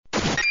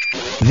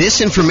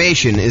This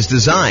information is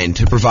designed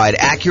to provide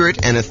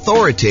accurate and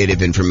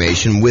authoritative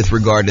information with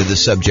regard to the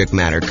subject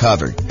matter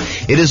covered.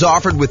 It is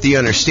offered with the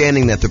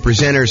understanding that the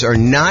presenters are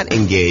not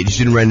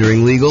engaged in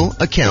rendering legal,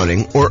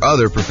 accounting, or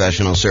other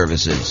professional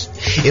services.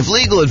 If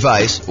legal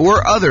advice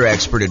or other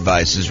expert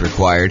advice is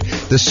required,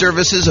 the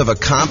services of a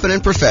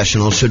competent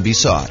professional should be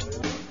sought.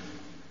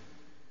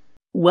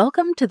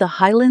 Welcome to the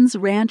Highlands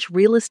Ranch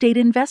Real Estate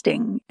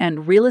Investing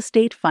and Real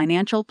Estate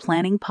Financial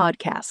Planning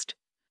Podcast.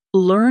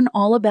 Learn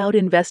all about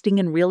investing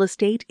in real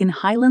estate in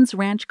Highlands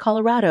Ranch,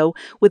 Colorado,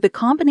 with a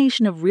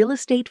combination of real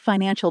estate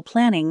financial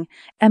planning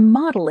and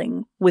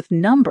modeling with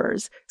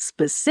numbers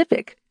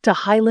specific to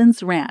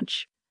Highlands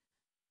Ranch.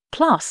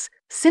 Plus,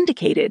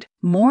 syndicated,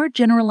 more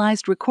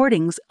generalized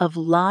recordings of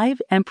live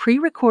and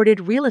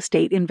pre-recorded real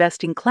estate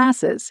investing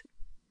classes.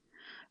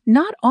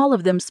 Not all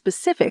of them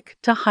specific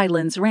to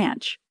Highlands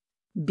Ranch.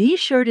 Be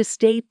sure to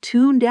stay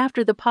tuned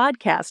after the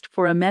podcast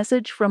for a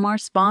message from our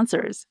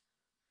sponsors.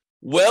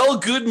 Well,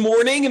 good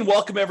morning and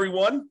welcome,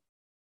 everyone.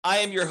 I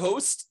am your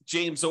host,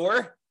 James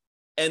Orr,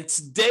 and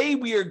today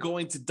we are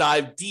going to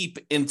dive deep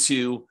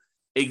into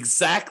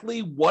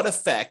exactly what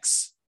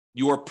affects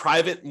your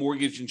private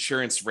mortgage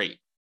insurance rate.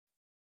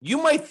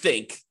 You might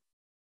think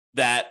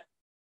that,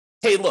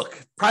 hey,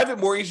 look, private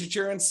mortgage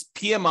insurance,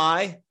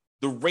 PMI,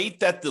 the rate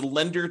that the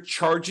lender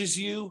charges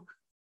you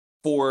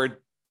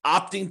for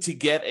opting to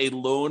get a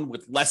loan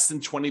with less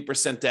than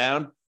 20%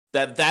 down,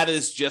 that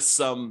is just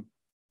some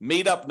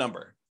made-up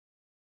number.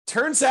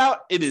 Turns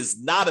out it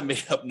is not a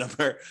made-up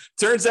number.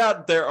 Turns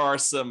out there are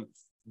some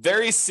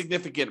very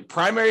significant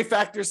primary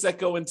factors that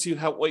go into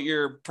what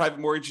your private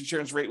mortgage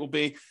insurance rate will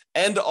be,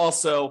 and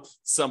also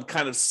some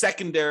kind of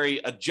secondary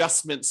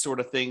adjustment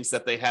sort of things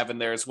that they have in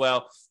there as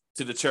well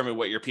to determine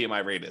what your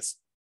PMI rate is.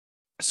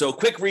 So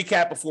quick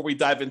recap before we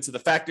dive into the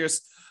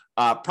factors.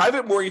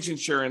 Private mortgage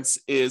insurance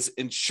is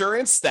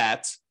insurance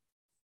that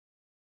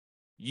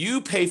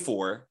you pay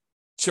for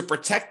to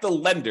protect the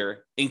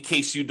lender in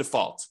case you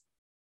default.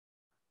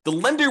 The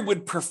lender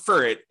would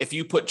prefer it if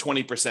you put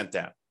 20%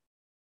 down.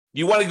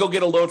 You want to go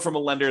get a loan from a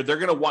lender, they're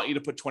going to want you to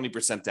put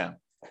 20% down.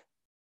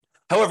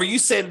 However, you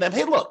say to them,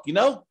 hey, look,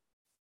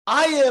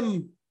 I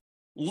am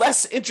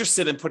less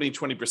interested in putting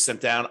 20%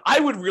 down. I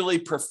would really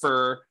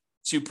prefer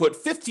to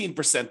put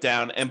 15%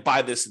 down and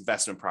buy this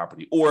investment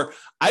property. Or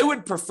I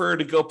would prefer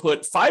to go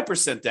put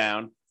 5%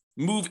 down,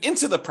 move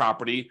into the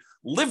property,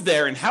 live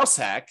there and house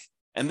hack,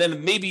 and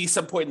then maybe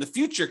some point in the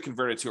future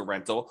convert it to a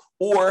rental.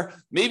 Or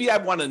maybe I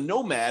want a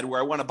nomad where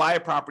I want to buy a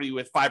property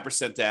with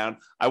 5% down.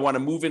 I want to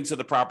move into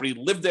the property,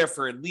 live there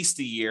for at least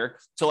a year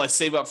till I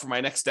save up for my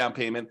next down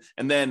payment,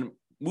 and then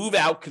move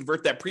out,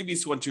 convert that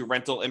previous one to a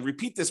rental, and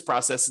repeat this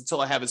process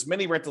until I have as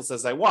many rentals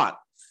as I want.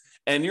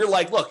 And you're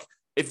like, look,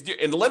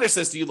 and the lender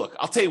says to you, look,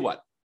 I'll tell you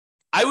what,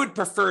 I would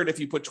prefer it if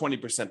you put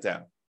 20%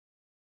 down.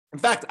 In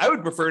fact, I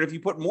would prefer it if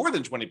you put more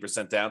than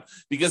 20% down,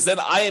 because then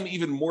I am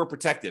even more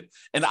protected.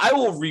 And I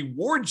will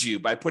reward you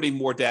by putting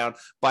more down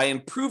by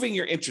improving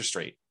your interest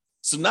rate.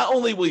 So not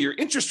only will your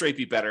interest rate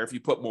be better if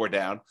you put more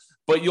down,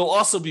 but you'll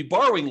also be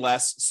borrowing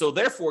less. So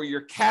therefore,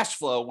 your cash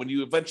flow, when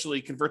you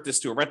eventually convert this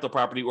to a rental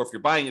property, or if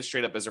you're buying it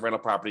straight up as a rental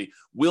property,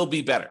 will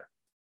be better.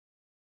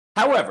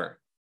 However,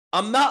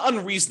 I'm not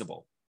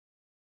unreasonable.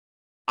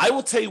 I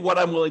will tell you what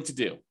I'm willing to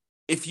do.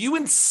 If you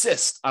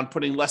insist on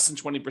putting less than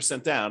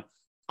 20% down,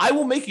 I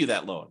will make you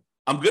that loan.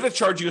 I'm going to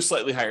charge you a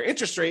slightly higher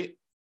interest rate,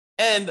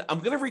 and I'm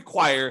going to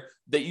require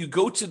that you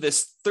go to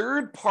this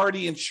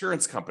third-party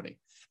insurance company,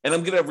 and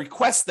I'm going to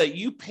request that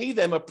you pay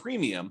them a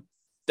premium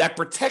that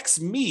protects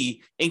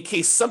me in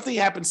case something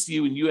happens to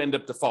you and you end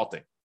up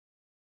defaulting.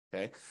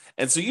 Okay?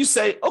 And so you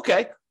say,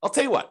 okay, I'll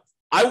tell you what.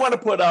 I want to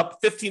put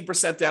up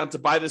 15% down to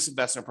buy this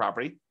investment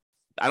property.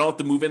 I don't have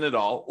to move in at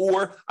all.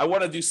 Or I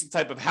want to do some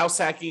type of house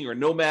hacking or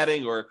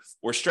nomading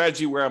or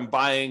strategy where I'm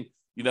buying,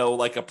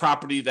 like a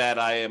property that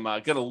I am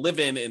going to live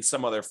in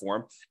some other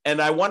form. And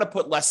I want to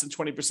put less than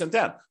 20%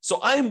 down. So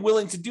I am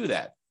willing to do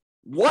that.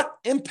 What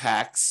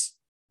impacts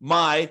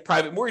my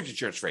private mortgage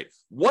insurance rate?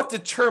 What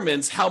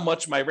determines how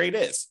much my rate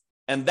is?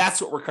 And that's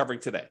what we're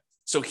covering today.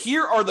 So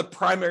here are the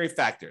primary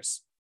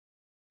factors.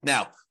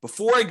 Now,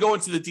 before I go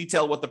into the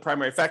detail of what the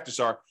primary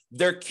factors are,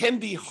 there can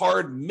be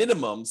hard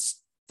minimums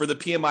for the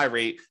PMI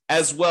rate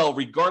as well,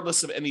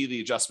 regardless of any of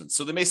the adjustments.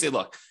 So they may say,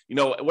 look,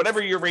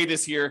 whatever your rate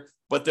is here,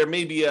 but there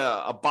may be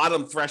a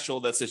bottom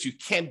threshold that says you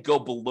can't go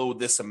below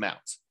this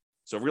amount.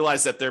 So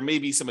realize that there may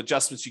be some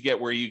adjustments you get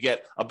where you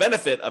get a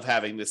benefit of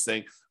having this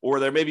thing, or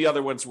there may be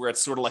other ones where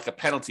it's sort of like a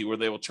penalty where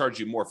they will charge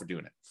you more for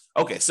doing it.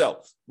 Okay,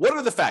 so what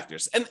are the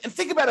factors? And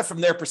think about it from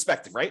their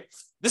perspective, right?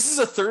 This is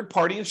a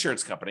third-party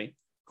insurance company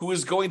who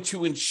is going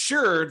to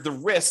insure the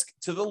risk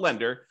to the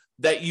lender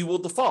that you will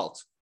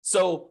default.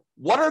 So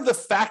what are the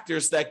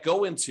factors that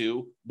go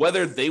into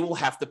whether they will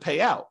have to pay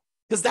out?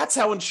 Because that's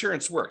how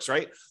insurance works,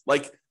 right?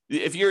 Like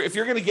if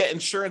you're going to get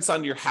insurance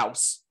on your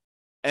house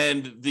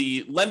and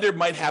the lender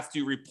might have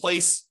to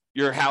replace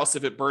your house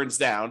if it burns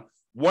down,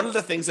 one of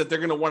the things that they're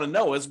going to want to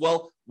know is,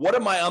 well, what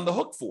am I on the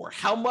hook for?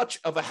 How much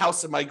of a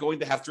house am I going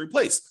to have to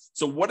replace?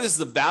 So what is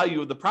the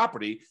value of the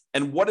property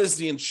and what is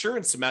the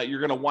insurance amount you're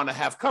going to want to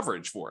have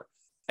coverage for?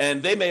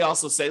 And they may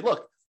also say,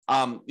 look,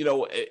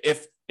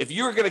 if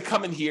you're going to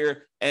come in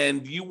here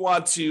and you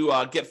want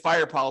to get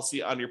fire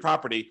policy on your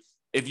property,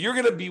 if you're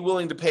going to be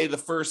willing to pay the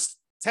first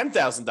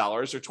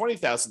 $10,000 or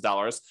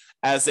 $20,000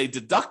 as a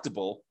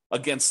deductible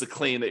against the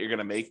claim that you're going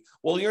to make,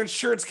 well, your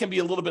insurance can be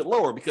a little bit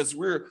lower because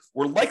we're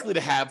likely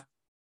to have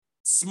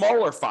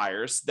smaller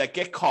fires that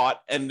get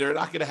caught and they're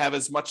not going to have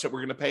as much that we're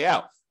going to pay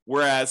out.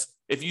 Whereas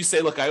if you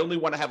say, look, I only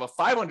want to have a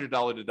 $500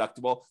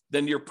 deductible,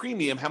 then your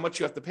premium, how much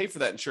you have to pay for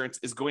that insurance,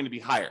 is going to be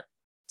higher.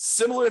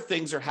 Similar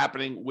things are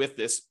happening with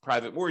this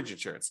private mortgage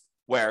insurance,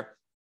 where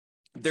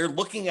they're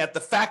looking at the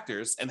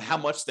factors and how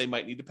much they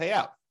might need to pay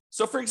out.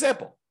 So for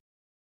example,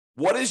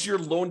 what is your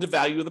loan to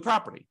value of the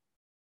property?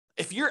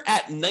 If you're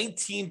at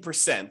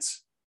 19%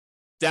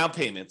 down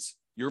payments,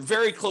 you're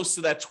very close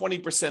to that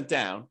 20%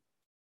 down,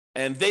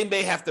 and they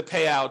may have to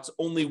pay out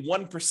only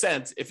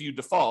 1% if you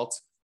default,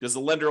 because the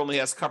lender only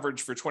has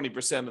coverage for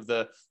 20% of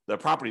the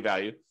property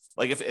value.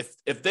 Like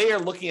if they are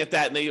looking at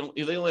that and they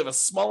only have a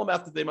small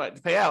amount that they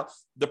might pay out,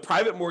 the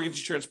private mortgage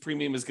insurance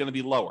premium is going to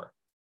be lower.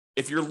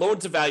 If your loan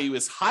to value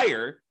is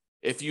higher,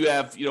 if you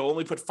have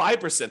only put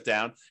 5%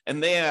 down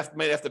and they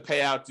might have to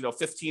pay out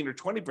 15 or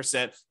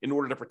 20% in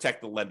order to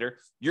protect the lender,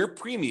 your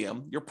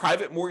premium, your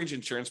private mortgage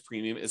insurance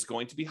premium, is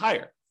going to be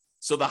higher.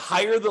 So the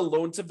higher the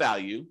loan to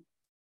value,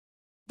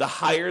 the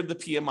higher the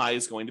PMI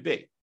is going to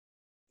be.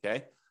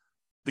 Okay.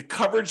 The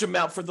coverage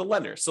amount for the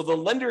lender. So the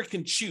lender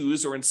can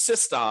choose or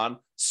insist on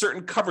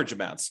certain coverage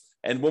amounts.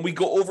 And when we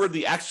go over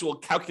the actual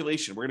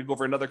calculation, we're going to go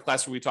over another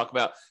class where we talk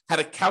about how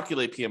to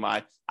calculate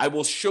PMI. I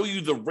will show you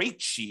the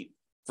rate sheet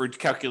for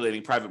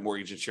calculating private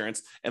mortgage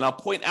insurance. And I'll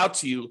point out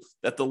to you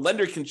that the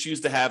lender can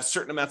choose to have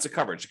certain amounts of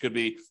coverage. It could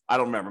be, I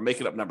don't remember,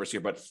 making up numbers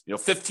here, but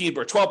 15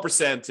 or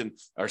 12%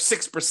 or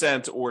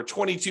 6% or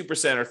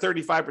 22% or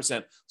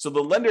 35%. So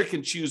the lender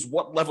can choose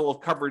what level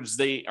of coverage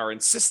they are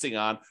insisting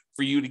on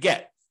for you to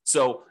get.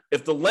 So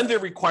if the lender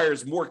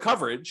requires more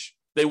coverage,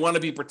 they want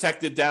to be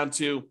protected down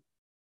to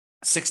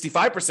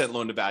 65%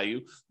 loan to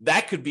value,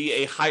 that could be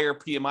a higher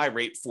PMI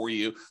rate for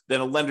you than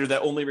a lender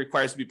that only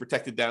requires to be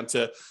protected down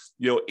to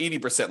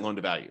 80% loan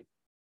to value.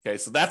 Okay,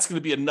 so that's going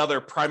to be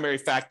another primary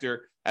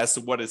factor as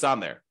to what is on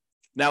there.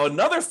 Now,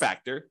 another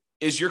factor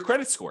is your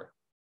credit score.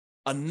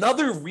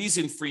 Another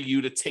reason for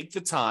you to take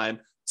the time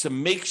to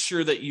make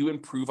sure that you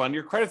improve on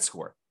your credit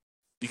score,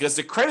 because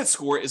the credit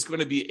score is going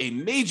to be a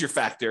major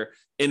factor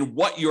in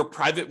what your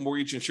private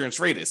mortgage insurance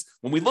rate is.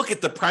 When we look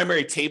at the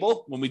primary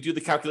table, when we do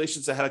the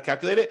calculations on how to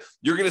calculate it,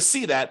 you're going to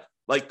see that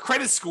like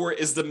credit score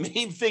is the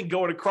main thing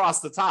going across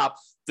the top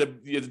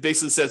that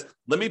basically says,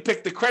 let me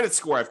pick the credit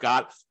score I've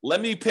got. Let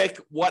me pick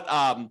what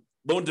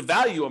loan to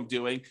value I'm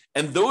doing.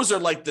 And those are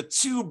like the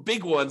two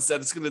big ones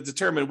that it's going to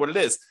determine what it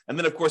is. And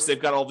then of course,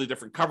 they've got all the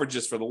different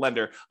coverages for the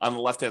lender on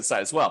the left-hand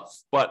side as well.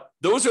 But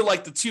those are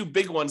like the two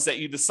big ones that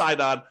you decide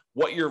on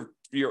what your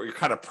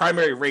kind of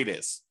primary rate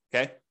is,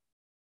 okay?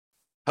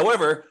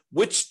 However,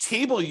 which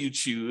table you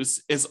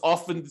choose is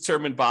often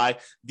determined by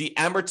the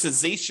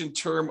amortization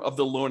term of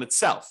the loan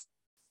itself.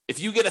 If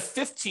you get a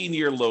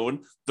 15-year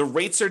loan, the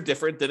rates are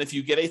different than if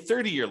you get a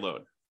 30-year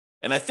loan.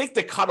 And I think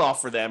the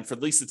cutoff for them, for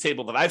at least the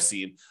table that I've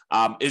seen,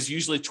 is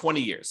usually 20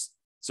 years.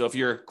 So if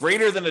you're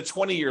greater than a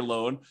 20-year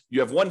loan, you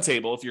have one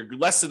table. If you're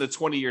less than a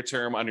 20-year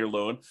term on your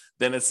loan,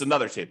 then it's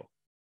another table,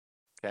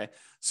 okay?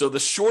 So the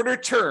shorter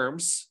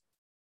terms,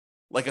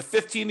 like a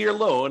 15-year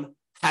loan,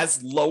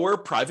 has lower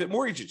private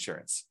mortgage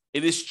insurance.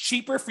 It is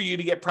cheaper for you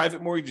to get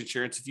private mortgage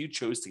insurance if you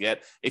chose to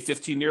get a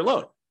 15-year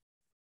loan.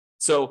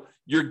 So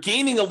you're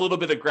gaining a little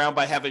bit of ground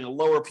by having a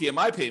lower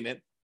PMI payment,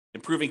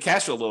 improving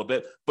cash flow a little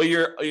bit, but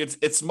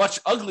it's much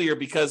uglier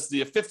because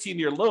the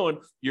 15-year loan,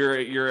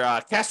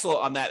 your cash flow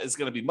on that is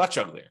going to be much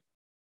uglier,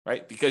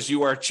 right? Because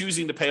you are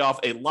choosing to pay off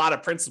a lot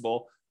of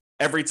principal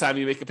every time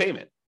you make a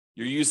payment.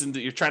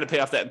 You're trying to pay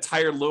off that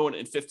entire loan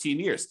in 15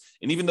 years.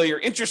 And even though your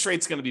interest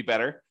rate's going to be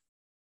better,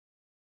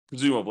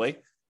 presumably,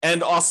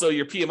 and also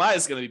your PMI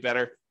is going to be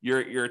better,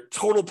 your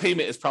total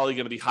payment is probably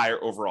going to be higher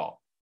overall.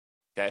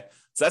 Okay.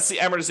 So that's the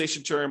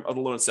amortization term of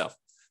the loan itself.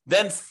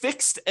 Then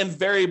fixed and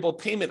variable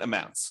payment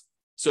amounts.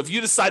 So if you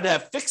decide to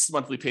have fixed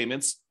monthly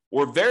payments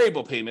or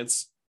variable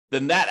payments,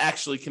 then that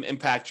actually can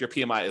impact your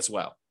PMI as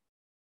well.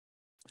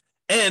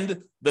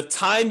 And the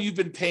time you've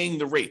been paying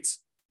the rates,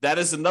 that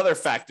is another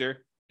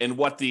factor in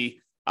what the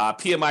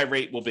PMI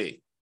rate will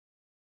be.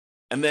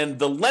 And then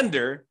the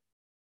lender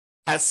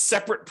has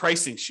separate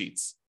pricing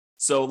sheets.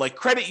 So like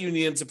credit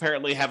unions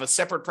apparently have a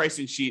separate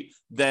pricing sheet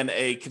than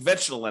a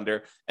conventional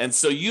lender. And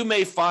so you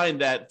may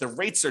find that the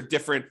rates are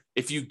different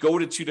if you go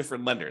to two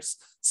different lenders.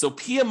 So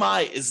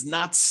PMI is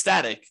not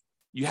static.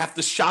 You have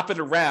to shop it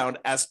around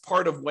as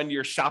part of when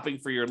you're shopping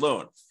for your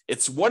loan.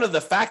 It's one of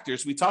the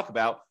factors we talk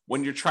about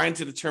when you're trying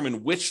to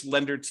determine which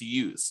lender to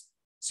use.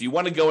 So you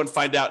want to go and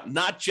find out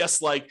not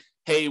just like,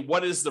 hey,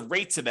 what is the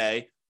rate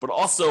today, but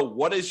also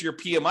what is your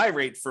PMI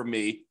rate for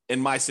me in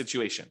my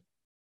situation?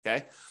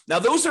 Okay. Now,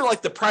 those are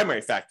like the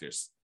primary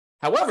factors.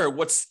 However,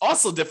 what's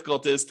also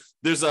difficult is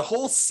there's a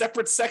whole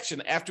separate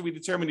section after we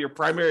determine your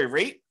primary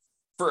rate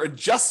for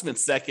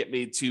adjustments that get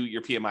made to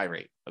your PMI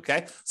rate.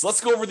 Okay. So let's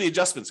go over the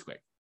adjustments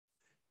quick.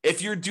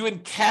 If you're doing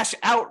cash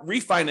out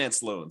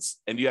refinance loans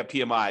and you have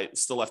PMI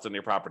still left on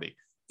your property,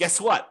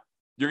 guess what?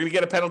 You're going to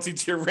get a penalty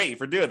to your rate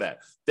for doing that.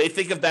 They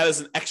think of that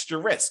as an extra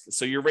risk.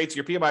 So your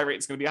PMI rate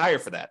is going to be higher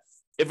for that.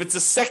 If it's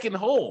a second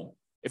home,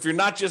 if you're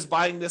not just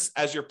buying this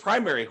as your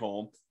primary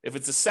home, if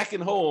it's a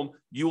second home,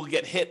 you will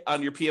get hit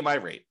on your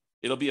PMI rate.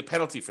 It'll be a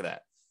penalty for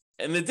that.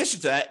 In addition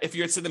to that, if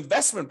it's an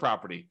investment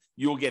property,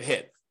 you will get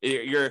hit.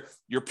 Your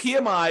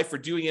PMI for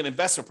doing an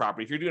investment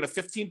property, if you're doing a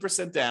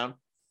 15% down,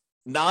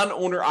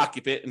 non-owner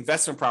occupant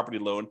investment property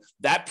loan,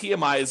 that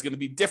PMI is going to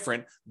be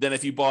different than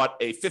if you bought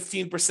a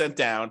 15%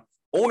 down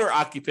owner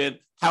occupant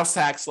house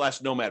hack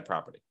 / nomad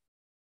property.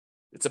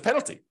 It's a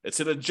penalty. It's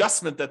an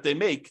adjustment that they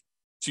make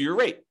to your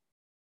rate.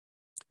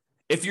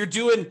 If you're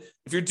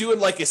doing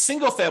like a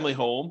single family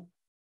home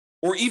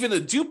or even a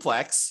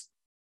duplex,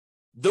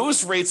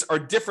 those rates are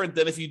different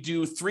than if you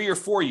do 3 or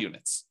 4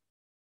 units.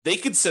 They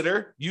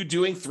consider you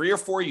doing 3 or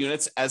 4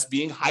 units as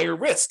being higher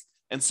risk.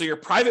 And so your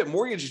private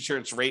mortgage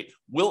insurance rate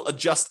will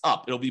adjust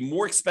up. It'll be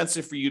more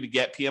expensive for you to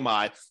get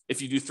PMI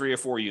if you do 3 or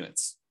 4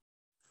 units.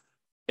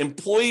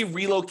 Employee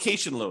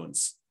relocation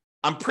loans.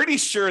 I'm pretty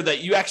sure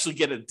that you actually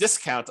get a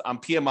discount on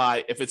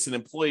PMI if it's an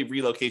employee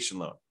relocation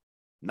loan.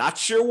 Not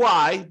sure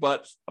why,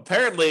 but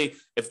apparently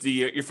if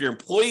your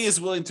employee is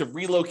willing to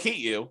relocate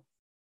you,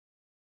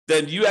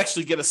 then you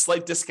actually get a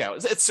slight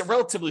discount. It's a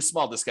relatively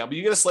small discount, but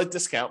you get a slight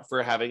discount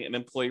for having an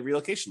employee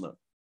relocation loan.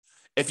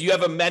 If you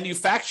have a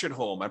manufactured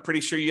home, I'm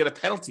pretty sure you get a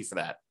penalty for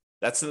that.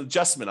 That's an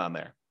adjustment on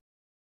there.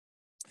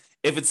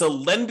 If it's a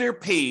lender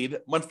paid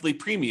monthly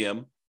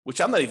premium, which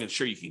I'm not even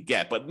sure you can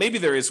get, but maybe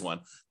there is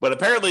one. But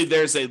apparently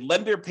there's a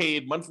lender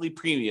paid monthly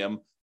premium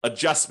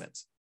adjustment.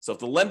 So if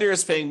the lender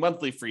is paying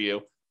monthly for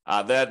you,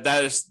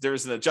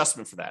 there's an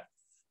adjustment for that.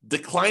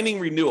 Declining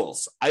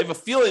renewals. I have a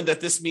feeling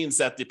that this means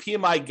that the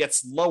PMI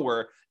gets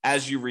lower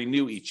as you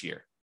renew each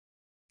year.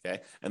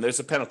 Okay, and there's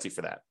a penalty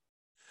for that.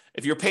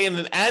 If you're paying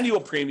an annual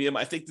premium,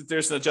 I think that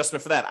there's an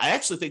adjustment for that. I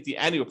actually think the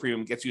annual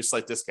premium gets you a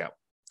slight discount.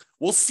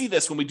 We'll see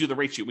this when we do the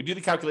rate sheet. We do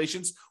the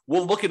calculations.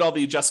 We'll look at all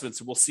the adjustments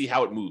and we'll see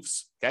how it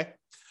moves. Okay.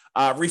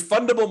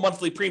 Refundable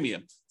monthly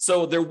premium.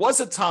 So there was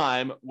a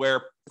time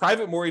where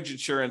private mortgage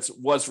insurance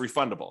was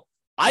refundable.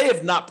 I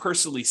have not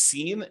personally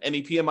seen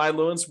any PMI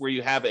loans where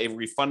you have a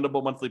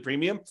refundable monthly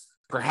premium.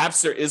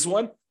 Perhaps there is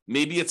one.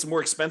 Maybe it's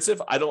more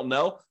expensive. I don't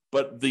know.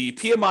 But the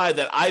PMI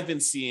that I've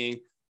been seeing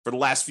for the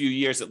last few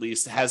years, at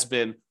least, has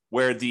been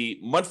where the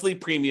monthly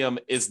premium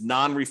is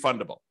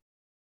non-refundable.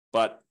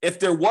 But if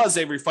there was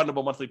a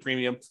refundable monthly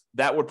premium,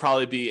 that would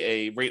probably be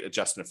a rate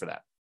adjustment for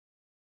that.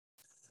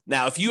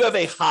 Now, if you have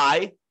a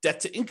high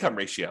debt to income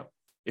ratio,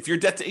 if your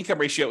debt to income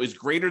ratio is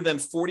greater than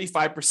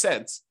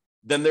 45%,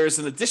 then there's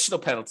an additional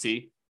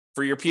penalty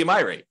for your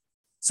PMI rate.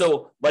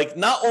 So like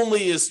not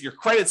only is your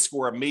credit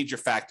score a major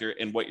factor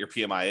in what your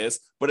PMI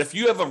is, but if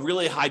you have a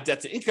really high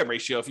debt to income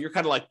ratio, if you're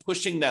kind of like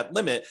pushing that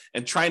limit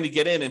and trying to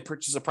get in and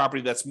purchase a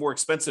property that's more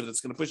expensive,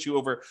 that's going to push you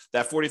over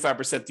that 45%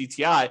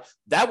 DTI,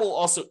 that will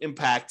also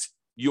impact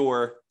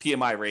your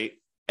PMI rate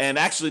and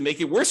actually make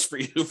it worse for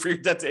you for your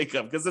debt to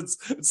income, because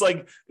it's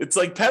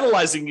like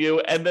penalizing you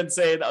and then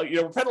saying, oh,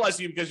 we're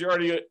penalizing you because you're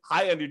already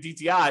high on your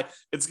DTI.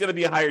 It's going to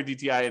be a higher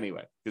DTI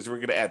anyway, because we're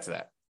going to add to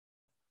that.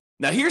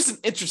 Now, here's an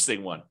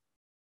interesting one.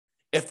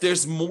 If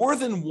there's more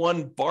than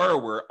one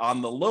borrower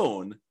on the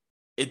loan,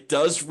 it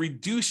does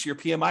reduce your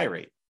PMI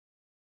rate.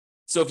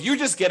 So if you're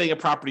just getting a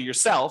property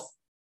yourself,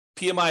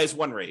 PMI is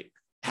one rate.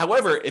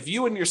 However, if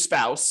you and your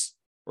spouse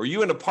or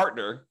you and a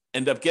partner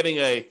end up getting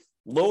a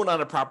loan on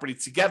a property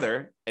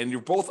together and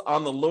you're both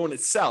on the loan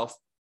itself,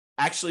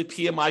 actually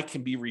PMI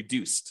can be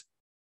reduced,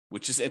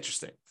 which is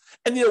interesting.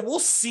 And we'll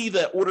see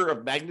the order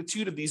of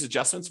magnitude of these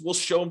adjustments. We'll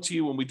show them to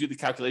you when we do the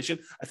calculation.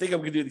 I think I'm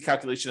going to do the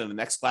calculation in the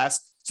next class.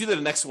 It's either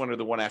the next one or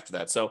the one after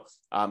that. So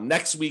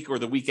next week or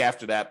the week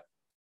after that.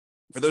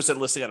 For those that are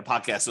listening on a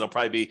podcast, it'll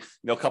probably be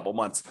a couple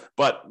months.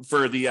 But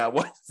for the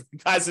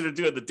guys that are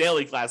doing the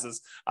daily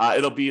classes,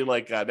 it'll be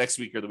like next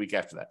week or the week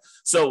after that.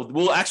 So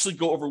we'll actually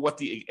go over what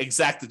the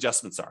exact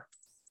adjustments are.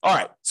 All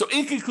right. So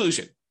in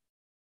conclusion,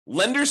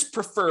 lenders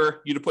prefer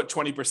you to put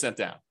 20%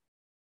 down.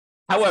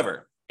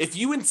 However, if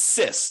you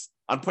insist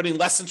on putting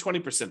less than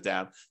 20%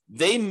 down,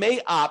 they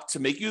may opt to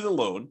make you the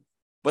loan,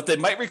 but they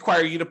might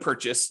require you to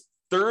purchase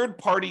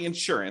third-party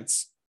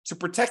insurance to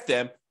protect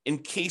them in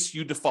case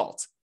you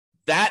default.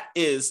 That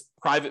is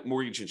private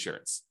mortgage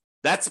insurance.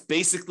 That's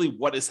basically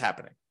what is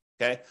happening,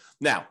 okay?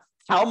 Now,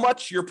 how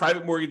much your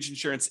private mortgage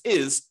insurance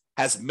is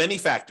has many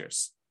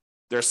factors.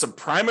 There are some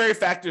primary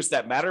factors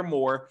that matter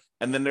more,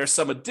 and then there's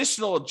some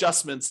additional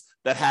adjustments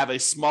that have a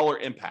smaller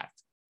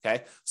impact,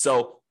 okay?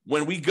 So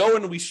when we go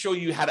and we show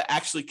you how to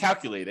actually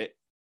calculate it,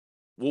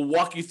 we'll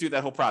walk you through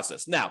that whole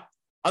process. Now,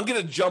 I'm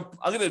going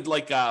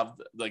to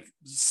like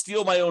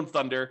steal my own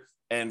thunder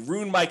and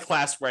ruin my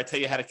class where I tell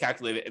you how to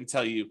calculate it and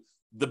tell you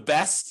the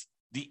best,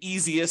 the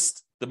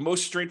easiest, the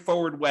most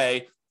straightforward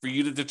way for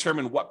you to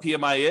determine what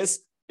PMI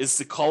is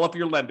to call up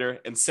your lender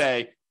and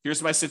say,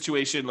 here's my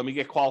situation. Let me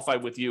get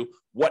qualified with you.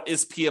 What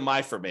is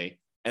PMI for me?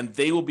 And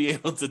they will be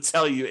able to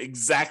tell you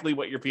exactly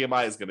what your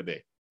PMI is going to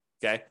be.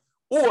 Okay.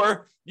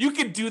 Or you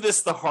can do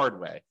this the hard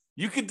way.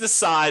 You could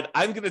decide,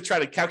 I'm going to try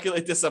to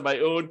calculate this on my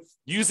own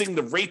using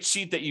the rate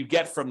sheet that you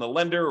get from the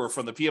lender or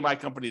from the PMI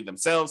company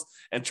themselves,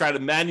 and try to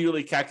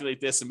manually calculate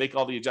this and make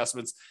all the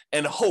adjustments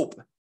and hope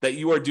that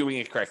you are doing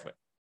it correctly.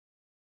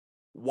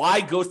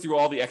 Why go through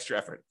all the extra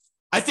effort?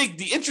 I think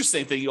the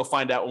interesting thing you'll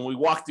find out when we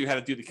walk through how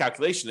to do the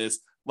calculation is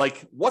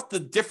like what the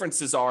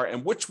differences are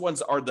and which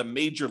ones are the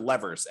major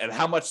levers and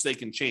how much they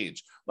can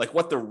change, like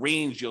what the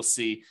range you'll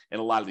see in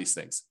a lot of these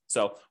things.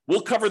 So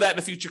we'll cover that in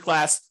a future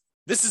class.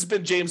 This has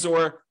been James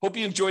Orr. Hope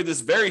you enjoyed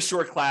this very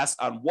short class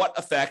on what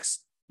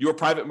affects your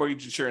private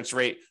mortgage insurance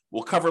rate.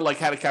 We'll cover like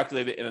how to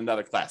calculate it in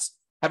another class.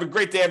 Have a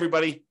great day,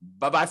 everybody.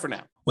 Bye-bye for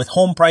now. With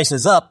home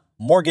prices up,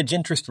 mortgage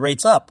interest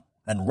rates up,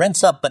 and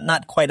rents up but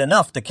not quite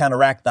enough to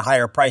counteract the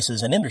higher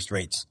prices and interest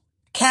rates,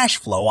 cash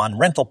flow on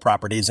rental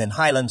properties in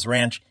Highlands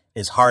Ranch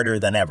is harder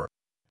than ever.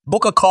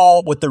 Book a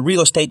call with the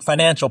Real Estate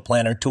Financial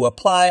Planner to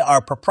apply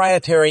our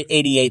proprietary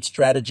 88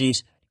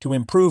 strategies to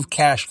improve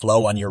cash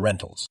flow on your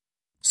rentals.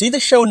 See the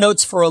show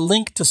notes for a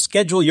link to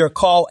schedule your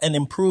call and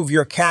improve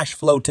your cash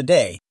flow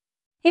today.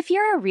 If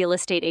you're a real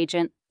estate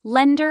agent,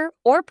 lender,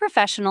 or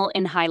professional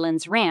in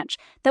Highlands Ranch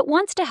that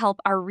wants to help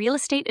our real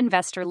estate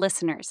investor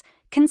listeners,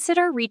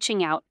 consider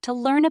reaching out to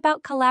learn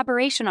about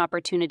collaboration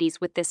opportunities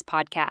with this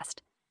podcast.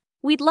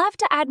 We'd love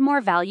to add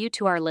more value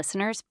to our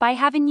listeners by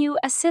having you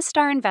assist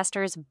our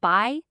investors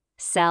buy,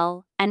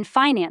 sell, and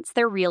finance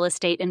their real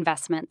estate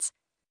investments.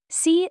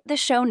 See the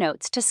show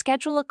notes to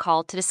schedule a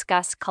call to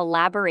discuss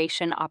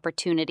collaboration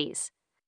opportunities.